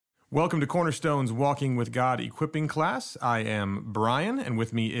Welcome to Cornerstone's Walking with God equipping class. I am Brian, and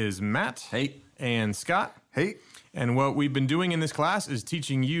with me is Matt. Hey. And Scott. Hey. And what we've been doing in this class is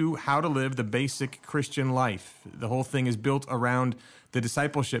teaching you how to live the basic Christian life. The whole thing is built around the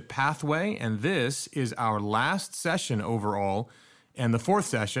discipleship pathway, and this is our last session overall, and the fourth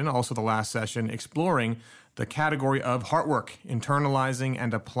session, also the last session, exploring the category of heart work, internalizing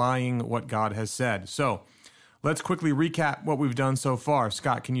and applying what God has said. So, let's quickly recap what we've done so far.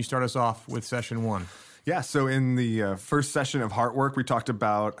 Scott, can you start us off with session one? Yeah, so in the first session of heart work, we talked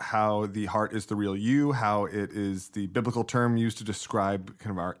about how the heart is the real you, how it is the biblical term used to describe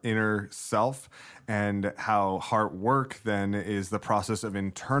kind of our inner self, and how heart work then is the process of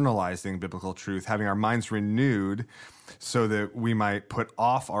internalizing biblical truth, having our minds renewed so that we might put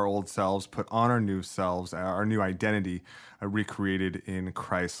off our old selves, put on our new selves, our new identity, recreated in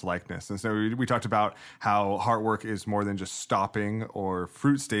Christ's likeness. And so we talked about how heart work is more than just stopping or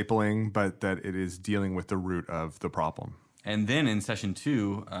fruit stapling, but that it is dealing with the root of the problem. And then in session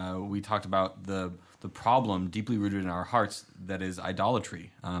two, we talked about the problem deeply rooted in our hearts that is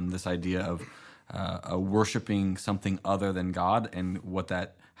idolatry, this idea of worshiping something other than God and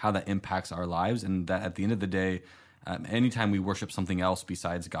how that impacts our lives, and that at the end of the day, anytime we worship something else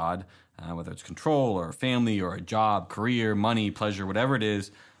besides God, whether it's control or family or a job, career, money, pleasure, whatever it is,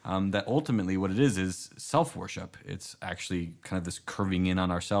 that ultimately what it is self-worship. It's actually kind of this curving in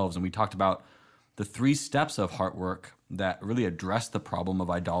on ourselves. And we talked about the 3 steps of heart work that really address the problem of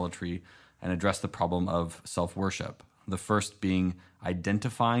idolatry and address the problem of self-worship. The first being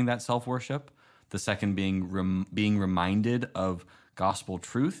identifying that self-worship, the second being being reminded of gospel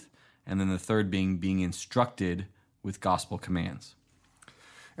truth, and then the third being instructed with gospel commands.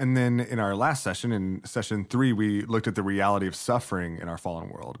 And then in our last session, in session 3, we looked at the reality of suffering in our fallen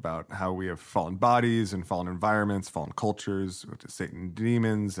world, about how we have fallen bodies and fallen environments, fallen cultures, Satan and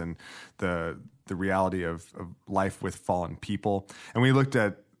demons, and the reality of life with fallen people. And we looked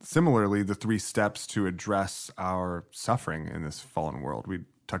at, similarly, the 3 steps to address our suffering in this fallen world. We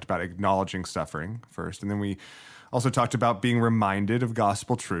talked about acknowledging suffering first, and then we also talked about being reminded of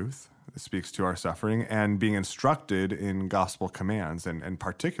gospel truth. That speaks to our suffering, and being instructed in gospel commands, and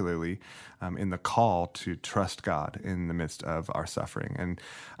particularly in the call to trust God in the midst of our suffering.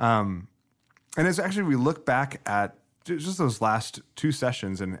 And as actually we look back at just those last 2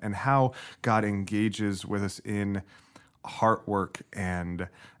 sessions and how God engages with us in heart work and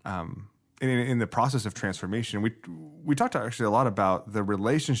in the process of transformation, we talked actually a lot about the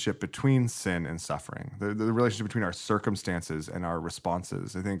relationship between sin and suffering, the relationship between our circumstances and our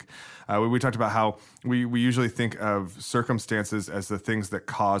responses. I think we talked about how we usually think of circumstances as the things that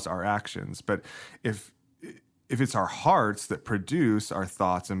cause our actions, but if it's our hearts that produce our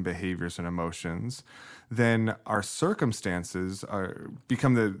thoughts and behaviors and emotions, then our circumstances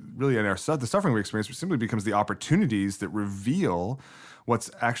become the suffering we experience simply becomes the opportunities that reveal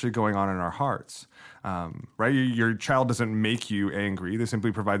what's actually going on in our hearts, right? Your child doesn't make you angry. They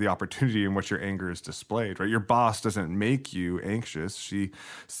simply provide the opportunity in which your anger is displayed, right? Your boss doesn't make you anxious. She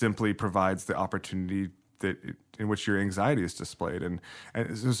simply provides the opportunity in which your anxiety is displayed. And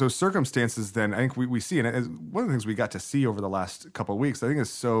so circumstances then, I think we see, and one of the things we got to see over the last couple of weeks, I think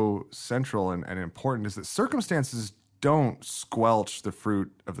is so central and important, is that circumstances don't squelch the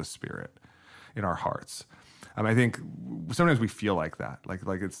fruit of the Spirit in our hearts. I think sometimes we feel like that,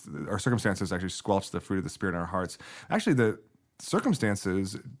 like it's our circumstances actually squelch the fruit of the Spirit in our hearts. Actually, the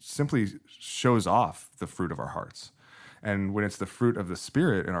circumstances simply shows off the fruit of our hearts. And when it's the fruit of the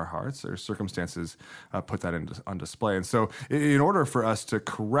Spirit in our hearts, our circumstances put that on display. And so in order for us to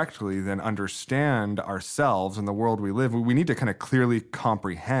correctly then understand ourselves and the world we live, we need to kind of clearly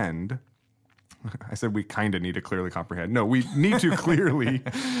comprehend. I said we kind of need to clearly comprehend. No, we need to clearly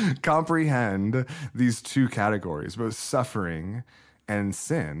comprehend these 2 categories, both suffering and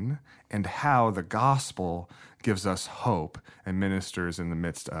sin, and how the gospel gives us hope and ministers in the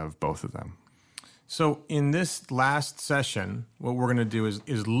midst of both of them. So in this last session, what we're going to do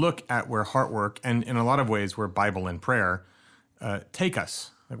is look at where heart work, and in a lot of ways where Bible and prayer take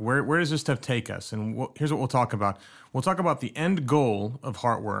us. Like where does this stuff take us? And here's what we'll talk about. We'll talk about the end goal of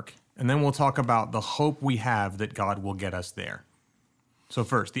heart work, and then we'll talk about the hope we have that God will get us there. So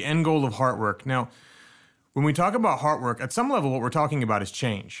first, the end goal of heart work. Now, when we talk about heart work, at some level, what we're talking about is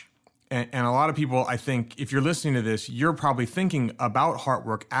change. And a lot of people, I think, if you're listening to this, you're probably thinking about heart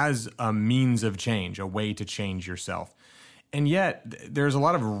work as a means of change, a way to change yourself. And yet, there's a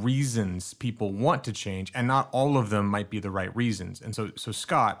lot of reasons people want to change, and not all of them might be the right reasons. And so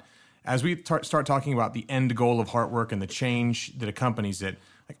Scott, as we start talking about the end goal of heart work and the change that accompanies it,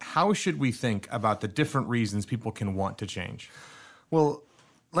 like how should we think about the different reasons people can want to change? Well,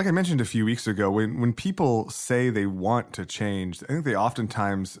 like I mentioned a few weeks ago, when people say they want to change, I think they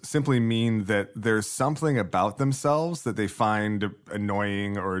oftentimes simply mean that there's something about themselves that they find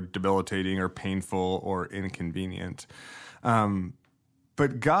annoying or debilitating or painful or inconvenient.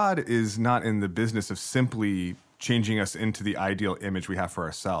 But God is not in the business of simply changing us into the ideal image we have for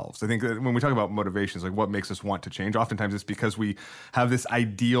ourselves. I think that when we talk about motivations, like what makes us want to change, oftentimes it's because we have this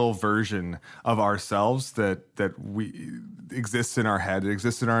ideal version of ourselves that we exists in our head, it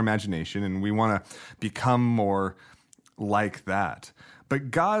exists in our imagination, and we want to become more like that.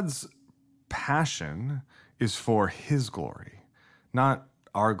 But God's passion is for his glory, not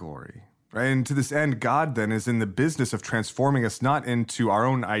our glory. Right? And to this end, God then is in the business of transforming us not into our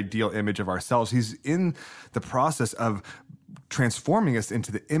own ideal image of ourselves. He's in the process of transforming us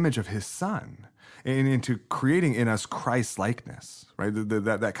into the image of his Son and into creating in us Christ-likeness, right?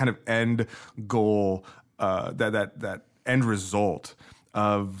 That kind of end goal, that end result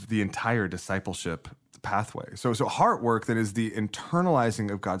of the entire discipleship pathway. So heart work then is the internalizing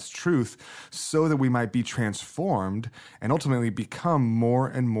of God's truth so that we might be transformed and ultimately become more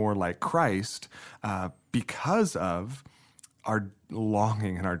and more like Christ because of our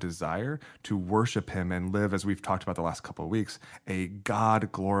longing and our desire to worship him and live, as we've talked about the last couple of weeks, a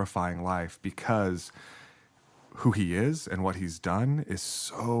God-glorifying life, because who he is and what he's done is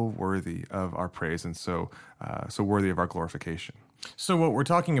so worthy of our praise and so worthy of our glorification. So what we're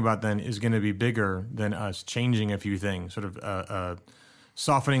talking about then is going to be bigger than us changing a few things, sort of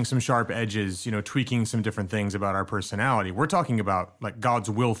softening some sharp edges, tweaking some different things about our personality. We're talking about like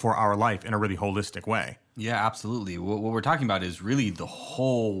God's will for our life in a really holistic way. Yeah, absolutely. What we're talking about is really the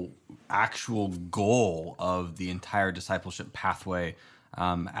whole actual goal of the entire discipleship pathway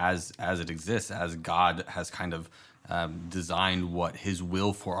as it exists, as God has kind of designed what his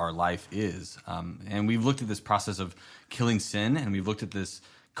will for our life is. And we've looked at this process of killing sin, and we've looked at this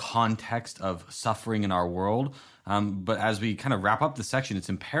context of suffering in our world. But as we kind of wrap up the section, it's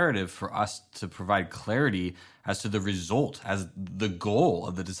imperative for us to provide clarity as to the result, as the goal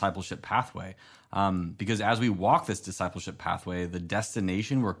of the discipleship pathway. Because as we walk this discipleship pathway, the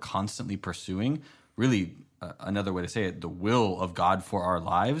destination we're constantly pursuing, really another way to say it, the will of God for our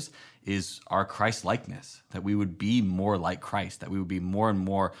lives is our Christ-likeness, that we would be more like Christ, that we would be more and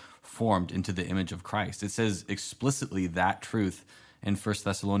more formed into the image of Christ. It says explicitly that truth in 1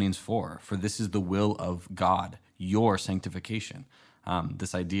 Thessalonians 4, for this is the will of God, your sanctification.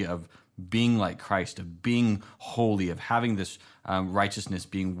 This idea of being like Christ, of being holy, of having this righteousness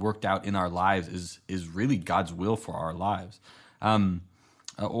being worked out in our lives is really God's will for our lives.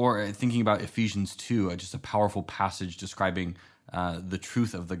 Or thinking about Ephesians 2, just a powerful passage describing the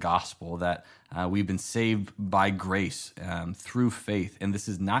truth of the gospel, that we've been saved by grace through faith. And this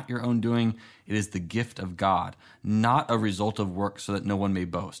is not your own doing. It is the gift of God, not a result of work so that no one may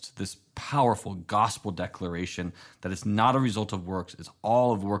boast. This powerful gospel declaration that it's not a result of works. It's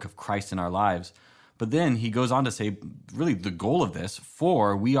all of the work of Christ in our lives. But then he goes on to say, really the goal of this,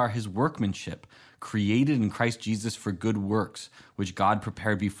 for we are his workmanship, created in Christ Jesus for good works, which God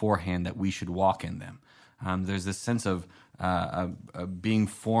prepared beforehand that we should walk in them. There's this sense of being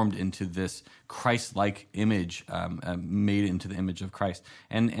formed into this Christ-like image, made into the image of Christ.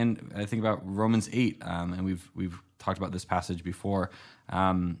 And I think about Romans 8, and we've talked about this passage before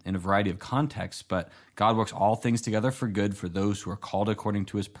in a variety of contexts, but God works all things together for good for those who are called according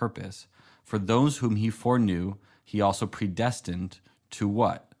to his purpose. For those whom he foreknew, he also predestined to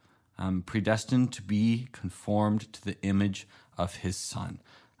what? Predestined to be conformed to the image of his Son.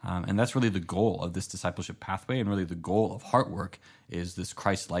 And that's really the goal of this discipleship pathway, and really the goal of heart work is this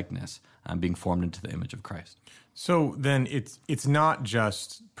Christ-likeness, being formed into the image of Christ. So then it's not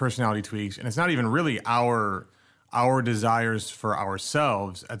just personality tweaks, and it's not even really our desires for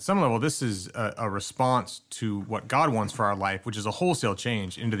ourselves. At some level, this is a response to what God wants for our life, which is a wholesale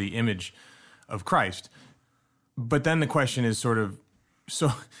change into the image of Christ. But then the question is sort of,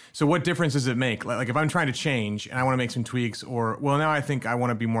 so what difference does it make? Like if I'm trying to change and I want to make some tweaks, or, well, now I think I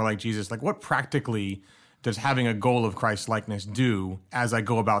want to be more like Jesus, like what practically does having a goal of Christ-likeness do as I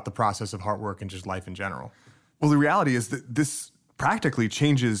go about the process of heart work and just life in general? Well, the reality is that this practically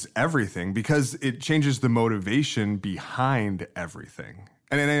changes everything because it changes the motivation behind everything.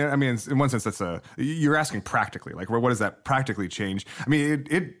 And I mean, in one sense, you're asking practically, like, what does that practically change? I mean,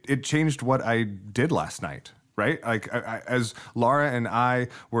 it changed what I did last night, right? Like, as Laura and I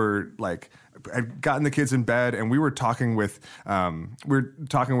were like, I'd gotten the kids in bed, and we were talking with one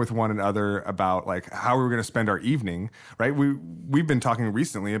another about like how we were going to spend our evening, right? We've been talking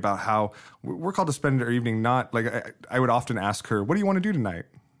recently about how we're called to spend our evening. Not like I would often ask her, "What do you want to do tonight?"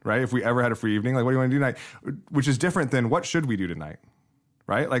 Right? If we ever had a free evening, like, "What do you want to do tonight?" Which is different than "What should we do tonight?"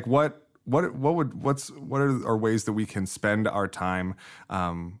 right? Like what are our ways that we can spend our time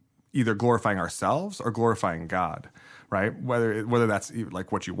either glorifying ourselves or glorifying God, right? Whether that's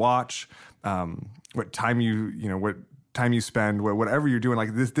like what you watch, what time what time you spend, whatever you're doing.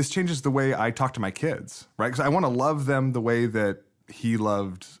 Like this changes the way I talk to my kids, right? Because I want to love them the way that He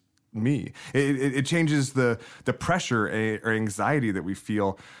loved me. It changes the pressure or anxiety that we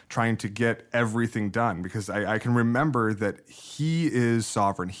feel trying to get everything done, because I can remember that He is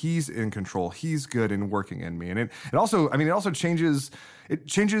sovereign, He's in control, He's good and working in me. And it also changes it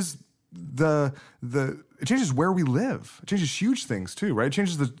changes where we live. It changes huge things too, right? It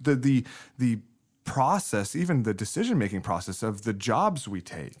changes the process, even the decision-making process of the jobs we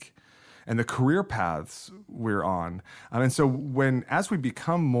take and the career paths we're on. And so as we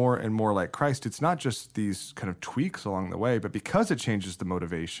become more and more like Christ, it's not just these kind of tweaks along the way, but because it changes the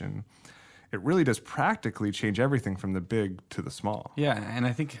motivation, it really does practically change everything from the big to the small. Yeah, and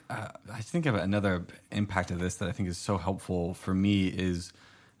I think of another impact of this that I think is so helpful for me is,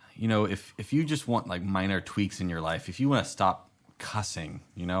 if you just want like minor tweaks in your life, if you want to stop cussing,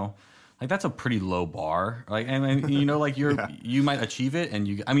 like that's a pretty low bar. Like, and like you might achieve it,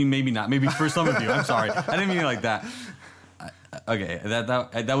 and maybe not. Maybe for some of you. I'm sorry, I didn't mean it like that. Okay,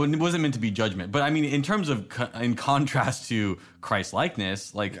 that wasn't meant to be judgment, but I mean in terms of in contrast to Christ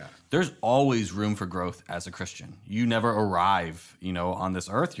likeness, there's always room for growth as a Christian. You never arrive, on this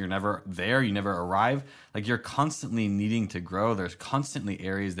earth. You're never there. You never arrive. Like you're constantly needing to grow. There's constantly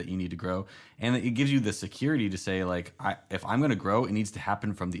areas that you need to grow, and it gives you the security to say, like, if I'm going to grow, it needs to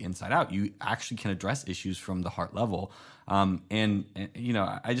happen from the inside out. You actually can address issues from the heart level. And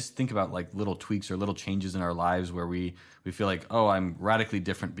I just think about like little tweaks or little changes in our lives where we feel like, oh, I'm radically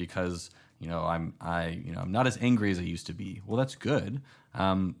different because I'm not as angry as I used to be. Well, that's good.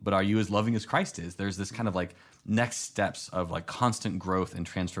 But are you as loving as Christ is? There's this kind of like next steps of like constant growth and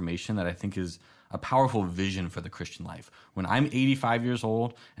transformation that I think is a powerful vision for the Christian life. When I'm 85 years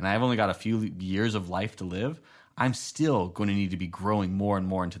old and I've only got a few years of life to live, I'm still going to need to be growing more and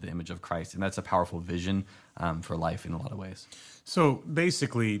more into the image of Christ. And that's a powerful vision for life in a lot of ways. So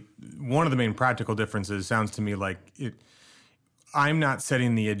basically, one of the main practical differences sounds to me like I'm not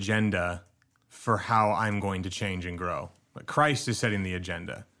setting the agenda for how I'm going to change and grow. But Christ is setting the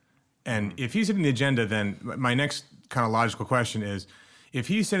agenda. And if He's setting the agenda, then my next kind of logical question is, if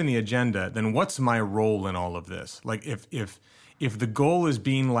He's setting the agenda, then what's my role in all of this? Like if the goal is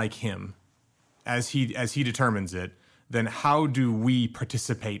being like Him, as he determines it, then how do we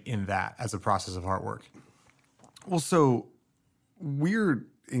participate in that as a process of heart work? Well, so we're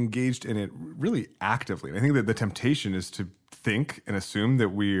engaged in it really actively. I think that the temptation is to think and assume that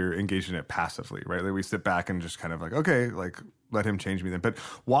we're engaged in it passively, right? That we sit back and just kind of like, okay, like let Him change me then. But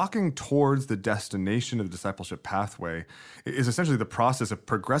walking towards the destination of the discipleship pathway is essentially the process of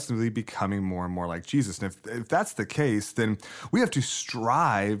progressively becoming more and more like Jesus. And if that's the case, then we have to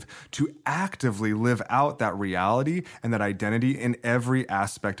strive to actively live out that reality and that identity in every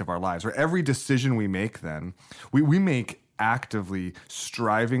aspect of our lives, or every decision we make then. We make actively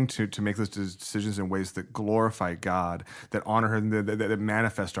striving to make those decisions in ways that glorify God, that honor Him, that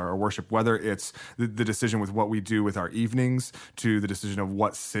manifest our worship, whether it's the decision with what we do with our evenings to the decision of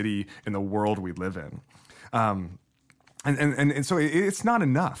what city in the world we live in. And so it's not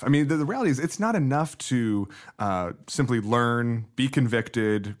enough. I mean, the reality is it's not enough to simply learn, be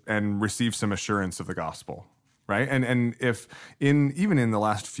convicted, and receive some assurance of the gospel. Right. And if even in the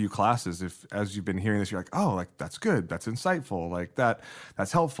last few classes, if as you've been hearing this, you're like, oh, like that's good, that's insightful, like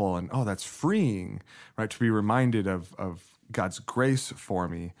that's helpful, and oh, that's freeing, right? To be reminded of God's grace for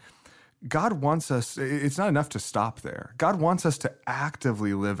me. God wants us, it's not enough to stop there. God wants us to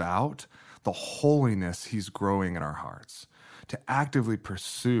actively live out the holiness He's growing in our hearts, to actively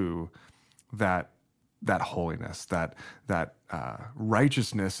pursue that holiness, that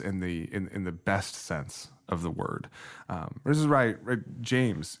righteousness in the best sense of the word. This is right.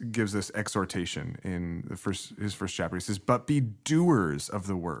 James gives this exhortation in his first chapter. He says, "But be doers of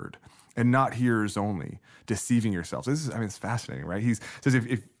the word, and not hearers only, deceiving yourselves." It's fascinating, right? He says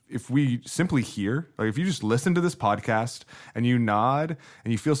if we simply hear, like if you just listen to this podcast and you nod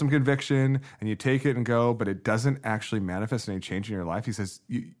and you feel some conviction and you take it and go, but it doesn't actually manifest any change in your life, he says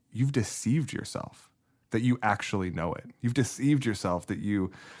you've deceived yourself that you actually know it. You've deceived yourself that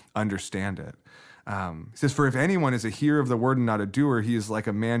you understand it. He says, "For if anyone is a hearer of the word and not a doer, he is like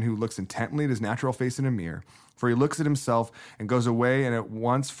a man who looks intently at his natural face in a mirror. For he looks at himself and goes away and at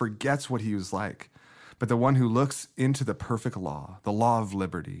once forgets what he was like. But the one who looks into the perfect law, the law of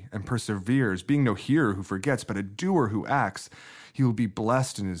liberty, and perseveres, being no hearer who forgets, but a doer who acts, he will be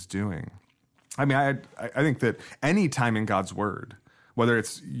blessed in his doing." I mean, I think that any time in God's word Whether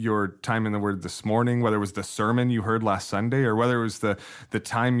it's your time in the Word this morning, whether it was the sermon you heard last Sunday, or whether it was the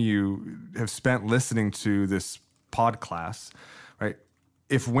time you have spent listening to this pod class, right?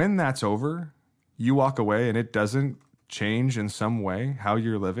 If when that's over, you walk away and it doesn't change in some way how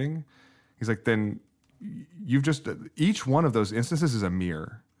you're living, he's like, then you've just, each one of those instances is a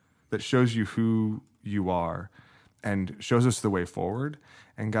mirror that shows you who you are and shows us the way forward.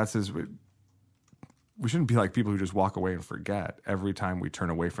 And God says, we shouldn't be like people who just walk away and forget every time we turn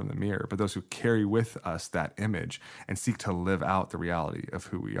away from the mirror, but those who carry with us that image and seek to live out the reality of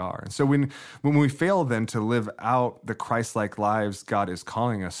who we are. And so when we fail then to live out the Christ-like lives God is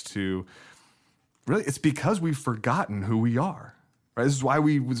calling us to, really, it's because we've forgotten who we are. Right? This is why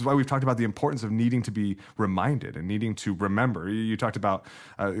we've talked about the importance of needing to be reminded and needing to remember. You talked about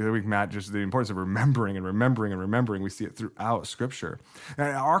the other week, Matt, just the importance of remembering and remembering and remembering. We see it throughout Scripture. And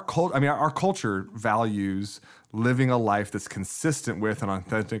our culture values living a life that's consistent with and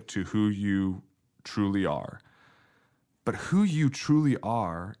authentic to who you truly are. But who you truly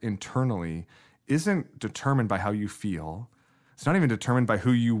are internally isn't determined by how you feel. It's not even determined by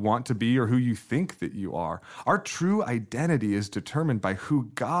who you want to be or who you think that you are. Our true identity is determined by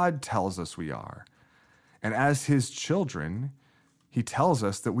who God tells us we are. And as his children, he tells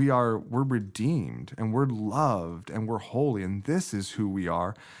us that we're redeemed and we're loved and we're holy, and this is who we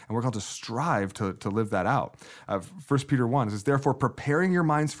are, and we're called to strive to live that out. 1 Peter 1 says, therefore, preparing your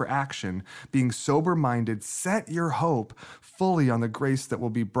minds for action, being sober-minded, set your hope fully on the grace that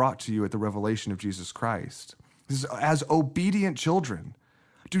will be brought to you at the revelation of Jesus Christ. As obedient children,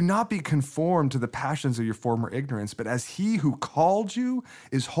 do not be conformed to the passions of your former ignorance, but as he who called you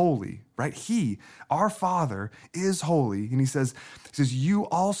is holy, right? He, our Father, is holy. And he says, you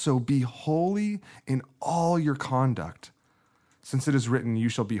also be holy in all your conduct, since it is written, you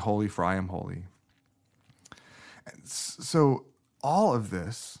shall be holy, for I am holy. And so all of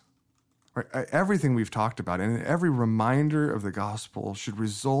this, right, everything we've talked about, and every reminder of the gospel should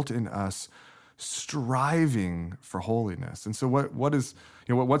result in us striving for holiness. And so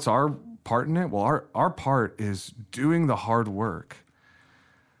what's our part in it? Well, our part is doing the hard work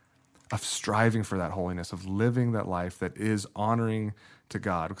of striving for that holiness, of living that life that is honoring to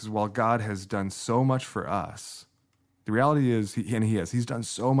God. Because while God has done so much for us, the reality is, he's done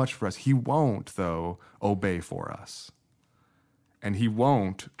so much for us. He won't, though, obey for us. And he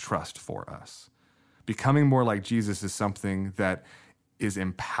won't trust for us. Becoming more like Jesus is something that is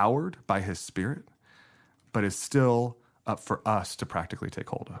empowered by his Spirit, but is still up for us to practically take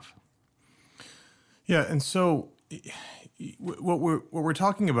hold of. Yeah, and so what we're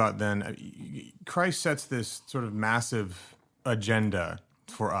talking about then, Christ sets this sort of massive agenda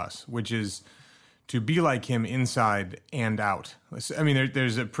for us, which is to be like him inside and out. I mean,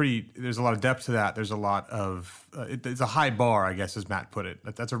 there's a lot of depth to that. There's a lot of it's a high bar, I guess, as Matt put it.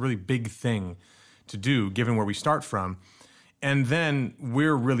 That's a really big thing to do, given where we start from. And then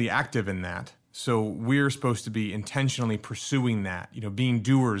we're really active in that. So we're supposed to be intentionally pursuing that, being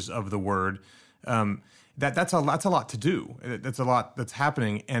doers of the word. That's a lot to do. That's a lot that's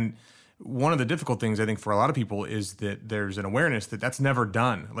happening. And one of the difficult things, I think, for a lot of people is that there's an awareness that that's never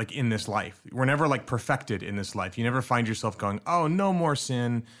done, like in this life. We're never like perfected in this life. You never find yourself going, oh, no more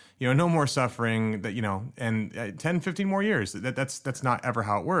sin, no more suffering, and 10, 15 more years. That's not ever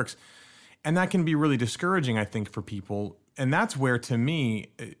how it works. And that can be really discouraging, I think, for people. And that's where, to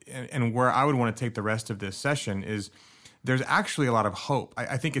me, and where I would want to take the rest of this session is there's actually a lot of hope.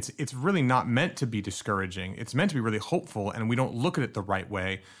 I think it's really not meant to be discouraging. It's meant to be really hopeful, and we don't look at it the right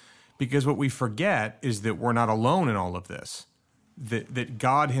way, because what we forget is that we're not alone in all of this, that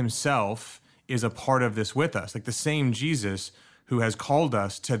God himself is a part of this with us. Like the same Jesus who has called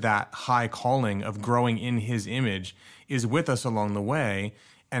us to that high calling of growing in his image is with us along the way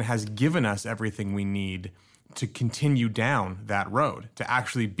and has given us everything we need to continue down that road, to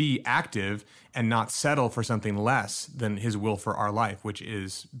actually be active and not settle for something less than his will for our life, which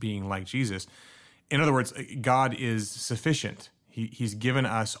is being like Jesus. In other words, God is sufficient. He's given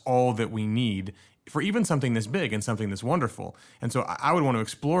us all that we need for even something this big and something this wonderful. And so I would want to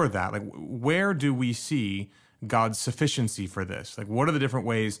explore that. Like, where do we see God's sufficiency for this? Like, what are the different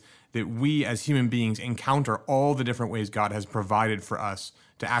ways that we as human beings encounter all the different ways God has provided for us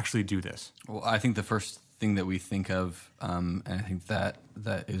to actually do this? Well, I think the first thing that we think of, and I think that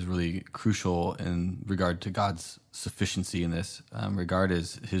is really crucial in regard to God's sufficiency in this regard,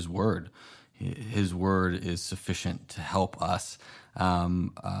 is his word. His word is sufficient to help us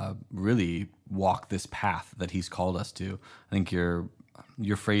really walk this path that he's called us to. I think your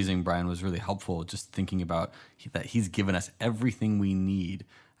phrasing, Brian, was really helpful, just thinking about that he's given us everything we need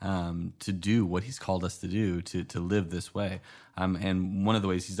to do what he's called us to do, to live this way. And one of the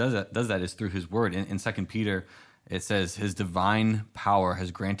ways he does that is through his word. In 2 Peter, it says, his divine power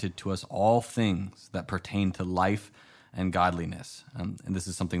has granted to us all things that pertain to life and godliness. And this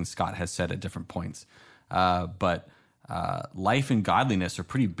is something Scott has said at different points. But life and godliness are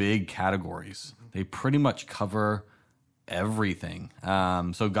pretty big categories. They pretty much cover everything.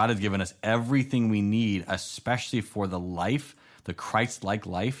 So God has given us everything we need, especially for the life, the Christ-like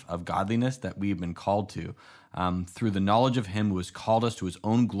life of godliness that we've been called to, through the knowledge of him who has called us to his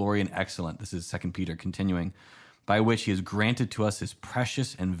own glory and excellence. This is 2 Peter continuing, by which he has granted to us his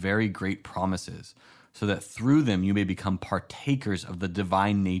precious and very great promises, so that through them you may become partakers of the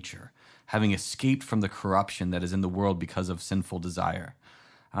divine nature, having escaped from the corruption that is in the world because of sinful desire.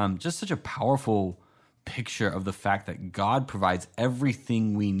 Just such a powerful picture of the fact that God provides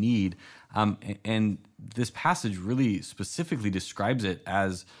everything we need. And this passage really specifically describes it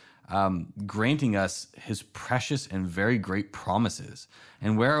as granting us his precious and very great promises.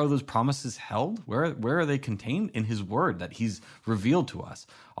 And where are those promises held? Where are they contained? In his word that he's revealed to us.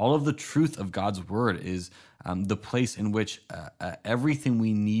 All of the truth of God's word is the place in which everything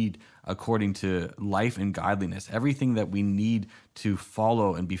we need according to life and godliness, everything that we need to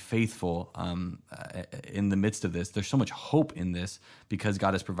follow and be faithful in the midst of this. There's so much hope in this because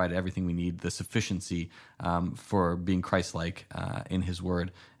God has provided everything we need, the sufficiency for being Christ-like in his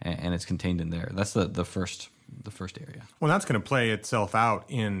word, and it's contained in there. That's the first area. Well, that's going to play itself out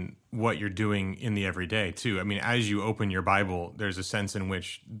in what you're doing in the everyday too. I mean, as you open your Bible, there's a sense in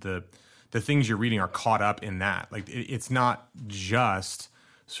which the things you're reading are caught up in that. Like it's not just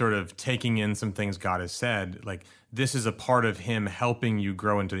sort of taking in some things God has said. Like this is a part of him helping you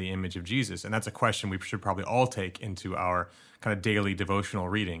grow into the image of Jesus. And that's a question we should probably all take into our kind of daily devotional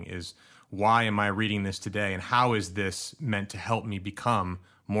reading is, why am I reading this today? And how is this meant to help me become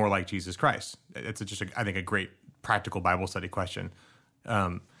more like Jesus Christ? It's just, I think, a great practical Bible study question.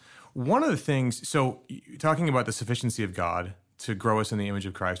 One of the things, so talking about the sufficiency of God to grow us in the image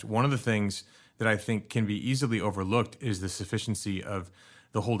of Christ, one of the things that I think can be easily overlooked is the sufficiency of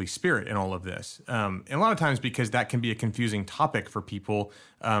the Holy Spirit in all of this. And a lot of times, because that can be a confusing topic for people,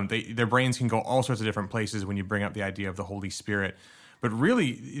 their brains can go all sorts of different places when you bring up the idea of the Holy Spirit. But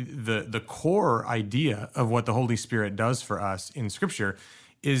really, the core idea of what the Holy Spirit does for us in Scripture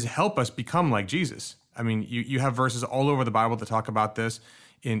is help us become like Jesus. I mean, you have verses all over the Bible that talk about this.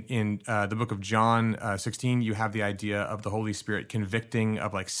 In the book of John 16, you have the idea of the Holy Spirit convicting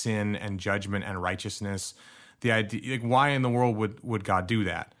of like sin and judgment and righteousness. The idea, like, why in the world would God do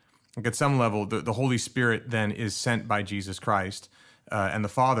that? Like at some level, the Holy Spirit then is sent by Jesus Christ and the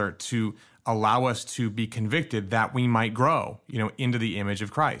Father to allow us to be convicted that we might grow, into the image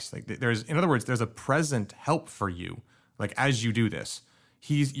of Christ. Like in other words, there's a present help for you. Like as you do this,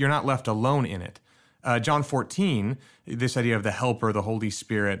 you're not left alone in it. John 14, this idea of the helper, the Holy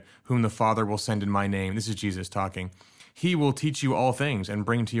Spirit, whom the Father will send in my name. This is Jesus talking. He will teach you all things and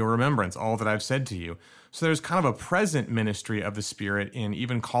bring to your remembrance all that I've said to you. So there's kind of a present ministry of the Spirit in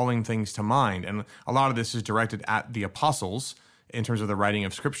even calling things to mind. And a lot of this is directed at the apostles in terms of the writing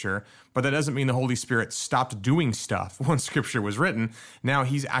of Scripture, but that doesn't mean the Holy Spirit stopped doing stuff once Scripture was written. Now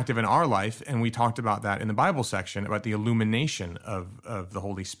he's active in our life, and we talked about that in the Bible section, about the illumination of the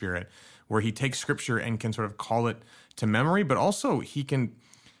Holy Spirit, where he takes Scripture and can sort of call it to memory, but also he can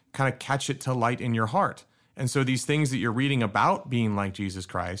kind of catch it to light in your heart. And so these things that you're reading about being like Jesus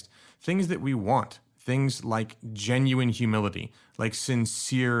Christ, things that we want, things like genuine humility, like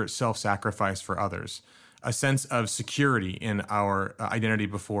sincere self-sacrifice for others, a sense of security in our identity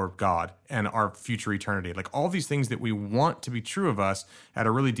before God and our future eternity, like all these things that we want to be true of us at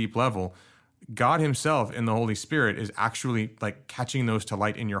a really deep level, God himself in the Holy Spirit is actually like catching those to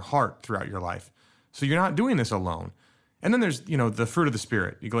light in your heart throughout your life. So you're not doing this alone. And then there's, the fruit of the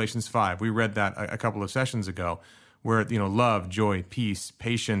Spirit, Galatians 5. We read that a couple of sessions ago, where, love, joy, peace,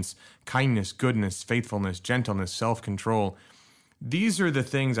 patience, kindness, goodness, faithfulness, gentleness, self-control. These are the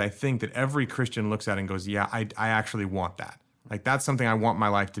things I think that every Christian looks at and goes, yeah, I actually want that. Like that's something I want my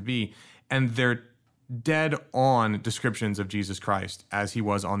life to be. And they're dead on descriptions of Jesus Christ as he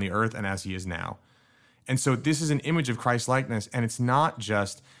was on the earth and as he is now. And so this is an image of Christ likeness. And it's not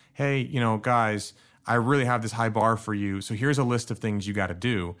just, hey, guys, I really have this high bar for you, so here's a list of things you got to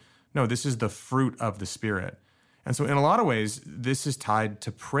do. No, this is the fruit of the Spirit. And so in a lot of ways, this is tied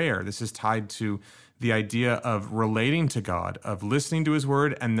to prayer. This is tied to the idea of relating to God, of listening to his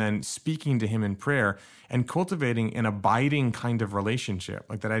word and then speaking to him in prayer and cultivating an abiding kind of relationship.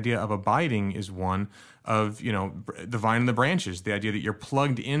 Like that idea of abiding is one of, the vine and the branches, the idea that you're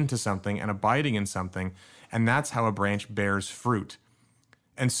plugged into something and abiding in something. And that's how a branch bears fruit.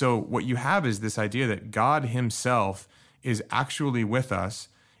 And so what you have is this idea that God himself is actually with us,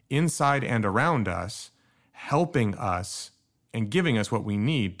 inside and around us, helping us and giving us what we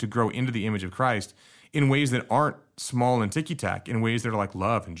need to grow into the image of Christ in ways that aren't small and ticky-tack, in ways that are like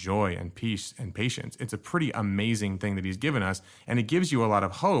love and joy and peace and patience. It's a pretty amazing thing that he's given us, and it gives you a lot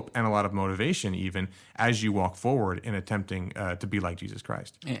of hope and a lot of motivation even as you walk forward in attempting to be like Jesus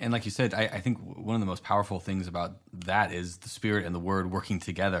Christ. And like you said, I think one of the most powerful things about that is the Spirit and the Word working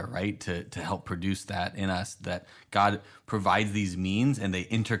together, right, to help produce that in us, that God provides these means and they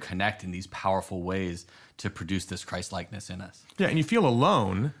interconnect in these powerful ways to produce this Christ-likeness in us. Yeah, and you feel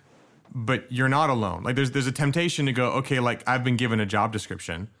alone, but you're not alone. Like there's a temptation to go, okay, like I've been given a job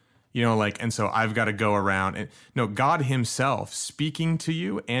description, and so I've got to go around. And no, God himself speaking to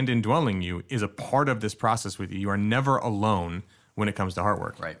you and indwelling you is a part of this process with you. You are never alone when it comes to heart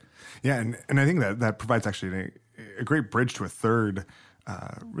work. Right. Yeah, and I think that provides actually a great bridge to a third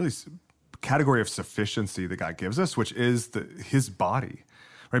really category of sufficiency that God gives us, which is his body,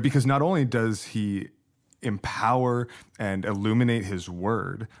 right? Because not only does he empower and illuminate his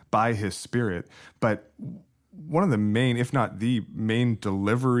word by his Spirit, but one of the main, if not the main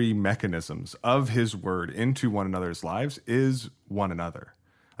delivery mechanisms of his word into one another's lives is one another.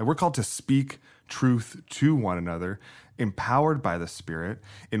 Like we're called to speak truth to one another, empowered by the Spirit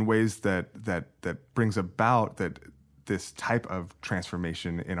in ways that brings about this type of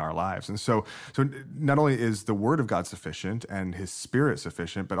transformation in our lives. And so not only is the word of God sufficient and his Spirit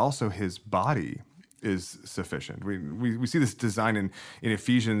sufficient, but also his body is sufficient. We see this design in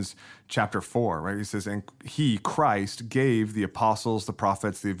Ephesians chapter 4, right? He says, and he, Christ, gave the apostles, the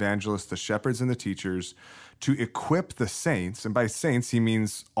prophets, the evangelists, the shepherds, and the teachers to equip the saints, and by saints he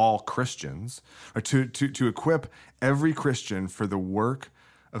means all Christians, or to equip every Christian for the work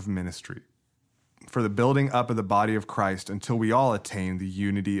of ministry, for the building up of the body of Christ until we all attain the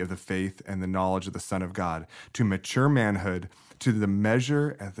unity of the faith and the knowledge of the Son of God, to mature manhood, to the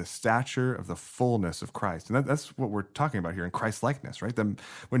measure and the stature of the fullness of Christ. And that's what we're talking about here in Christ-likeness, right?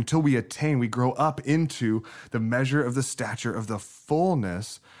 Until we attain, we grow up into the measure of the stature of the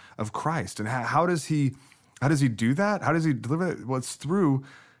fullness of Christ. And how does he do that? How does he deliver it? Well, it's through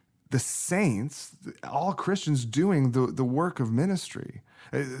the saints, all Christians doing the work of ministry.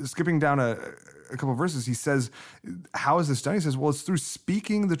 Skipping down a couple of verses, he says, how is this done? He says, well, it's through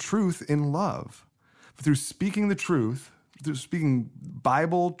speaking the truth in love. Through speaking the truth, through speaking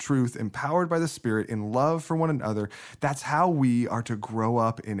Bible truth empowered by the Spirit in love for one another, that's how we are to grow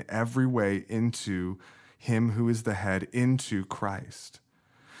up in every way into him who is the head, into Christ.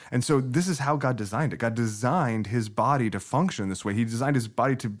 And so this is how God designed it. God designed his body to function this way. He designed his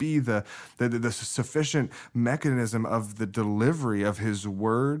body to be the sufficient mechanism of the delivery of his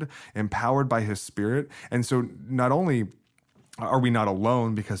word empowered by his Spirit. And so not only are we not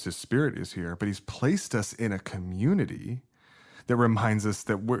alone because his Spirit is here, but he's placed us in a community that reminds us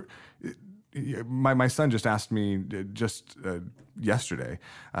that we're. My son just asked me yesterday.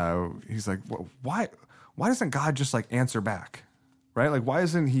 He's like, well, why doesn't God just like answer back, right? Like, why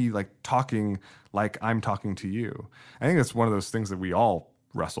isn't he like talking like I'm talking to you? I think that's one of those things that we all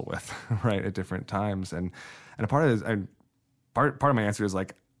wrestle with, right, at different times. And a part of it is, part of my answer is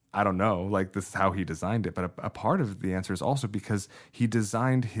like, I don't know, like this is how he designed it. But a part of the answer is also because he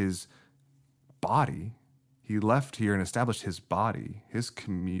designed his body. He left here and established his body,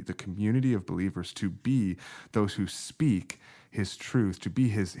 the community of believers, to be those who speak his truth, to be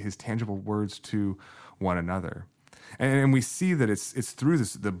his tangible words to one another. And we see that it's through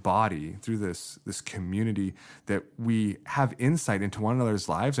the body, through this community, that we have insight into one another's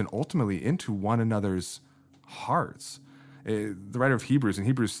lives and ultimately into one another's hearts. The writer of Hebrews, in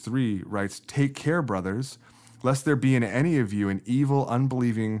Hebrews 3, writes, "Take care, brothers, lest there be in any of you an evil,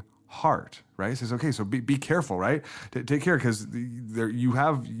 unbelieving heart." Right? He says, okay, so be careful, right? Take care, because you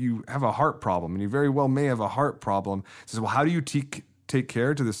have a heart problem, and you very well may have a heart problem. He says, well, how do you take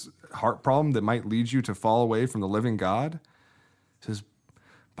care to this heart problem that might lead you to fall away from the living God? He says,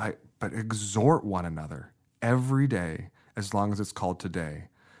 but exhort one another every day, as long as it's called today,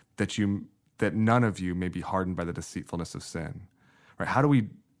 that none of you may be hardened by the deceitfulness of sin. Right? How do we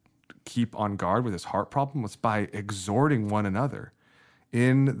keep on guard with this heart problem? It's by exhorting one another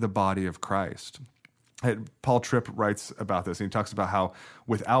in the body of Christ. Paul Tripp writes about this, and he talks about how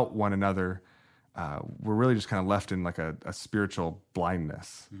without one another, we're really just kind of left in like a spiritual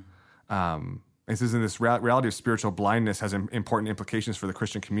blindness. He says, in this reality of spiritual blindness has important implications for the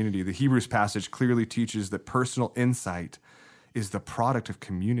Christian community. The Hebrews passage clearly teaches that personal insight is the product of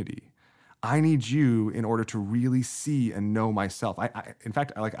community. I need you in order to really see and know myself. In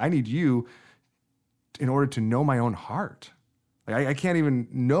fact, I need you in order to know my own heart. I can't even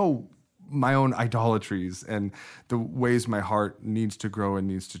know my own idolatries and the ways my heart needs to grow and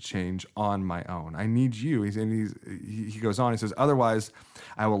needs to change on my own. I need you. He goes on, he says, otherwise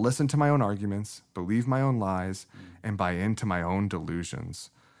I will listen to my own arguments, believe my own lies, and buy into my own delusions.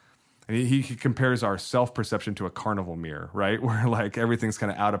 And he compares our self-perception to a carnival mirror, right? Where like everything's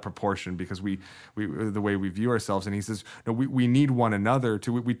kind of out of proportion because we the way we view ourselves. And he says, no, we need one another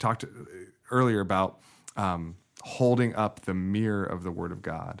to, we talked earlier about holding up the mirror of the Word of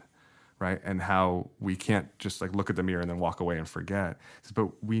God, right? And how we can't just like look at the mirror and then walk away and forget.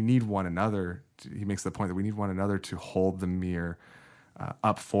 But we need one another. He makes the point that we need one another to hold the mirror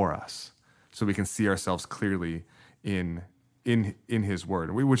up for us so we can see ourselves clearly in his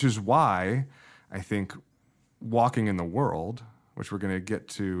word, which is why I think walking in the world, which we're going to get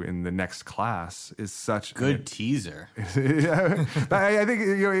to in the next class, is such good teaser. Yeah. But I think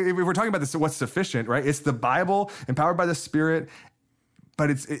if we're talking about this, what's sufficient, right? It's the Bible empowered by the Spirit. But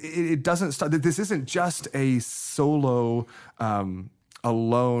it doesn't start. This isn't just a solo,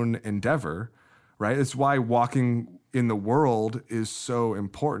 alone endeavor, right? It's why walking in the world is so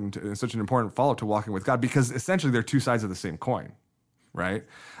important and such an important follow-up to walking with God, because essentially they're two sides of the same coin, right?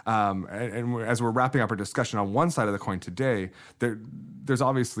 And as we're wrapping up our discussion on one side of the coin today, there's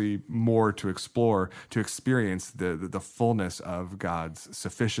obviously more to explore to experience the fullness of God's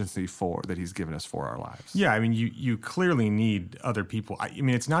sufficiency that He's given us for our lives. Yeah, I mean, you clearly need other people. I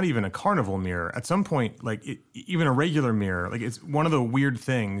mean, it's not even a carnival mirror. At some point, like even a regular mirror, like it's one of the weird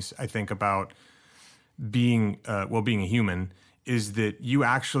things I think about being a human is that you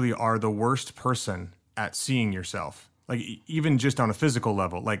actually are the worst person at seeing yourself. Like even just on a physical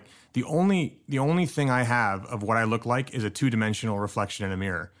level, like the only thing I have of what I look like is a 2-dimensional reflection in a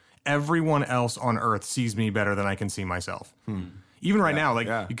mirror. Everyone else on earth sees me better than I can see myself. Even right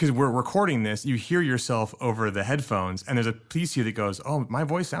now, because we're recording this, you hear yourself over the headphones and there's a piece here that goes, oh, my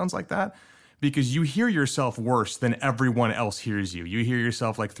voice sounds like that? Because you hear yourself worse than everyone else hears you. You hear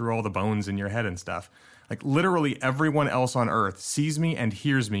yourself like through all the bones in your head and stuff. Like literally everyone else on earth sees me and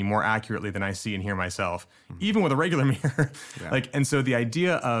hears me more accurately than I see and hear myself, even with a regular mirror. Yeah. And so the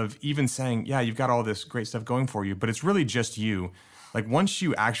idea of even saying, yeah, you've got all this great stuff going for you, but it's really just you. Like once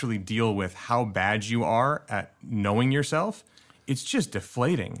you actually deal with how bad you are at knowing yourself, it's just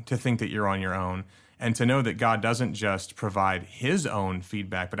deflating to think that you're on your own. And to know that God doesn't just provide His own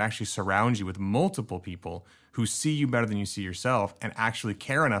feedback, but actually surrounds you with multiple people who see you better than you see yourself and actually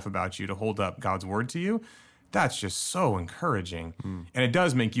care enough about you to hold up God's word to you, that's just so encouraging. And it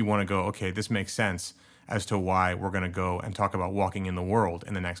does make you want to go, okay, this makes sense as to why we're going to go and talk about walking in the world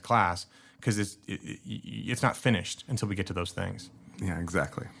in the next class, because it's not finished until we get to those things. Yeah,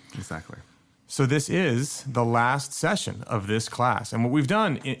 exactly. So this is the last session of this class. And what we've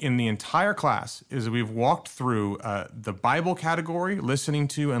done in the entire class is we've walked through the Bible category, listening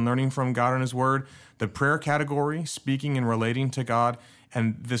to and learning from God and His Word, the prayer category, speaking and relating to God,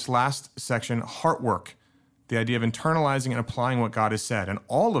 and this last section, heart work, the idea of internalizing and applying what God has said. And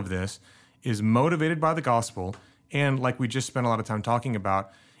all of this is motivated by the gospel. And like we just spent a lot of time talking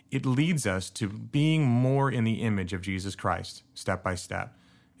about, it leads us to being more in the image of Jesus Christ, step by step.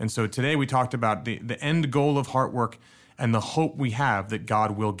 And so today we talked about the end goal of heart work and the hope we have that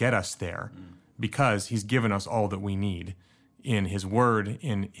God will get us there because He's given us all that we need in His Word,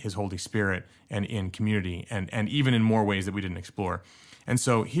 in His Holy Spirit, and in community, and even in more ways that we didn't explore. And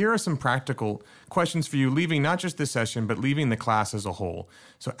so here are some practical questions for you, leaving not just this session, but leaving the class as a whole.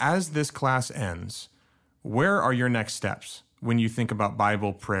 So as this class ends, where are your next steps when you think about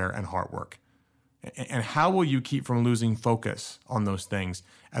Bible, prayer, and heart work? And how will you keep from losing focus on those things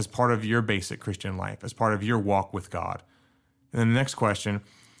as part of your basic Christian life, as part of your walk with God? And then the next question,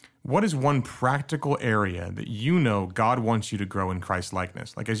 what is one practical area that you know God wants you to grow in Christ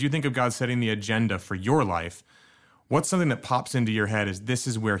likeness? Like as you think of God setting the agenda for your life, what's something that pops into your head as this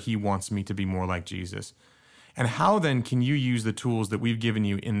is where He wants me to be more like Jesus? And how then can you use the tools that we've given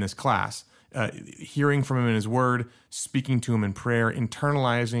you in this class? Hearing from Him in His Word, speaking to Him in prayer,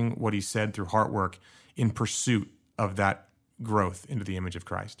 internalizing what He said through heart work in pursuit of that growth into the image of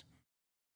Christ.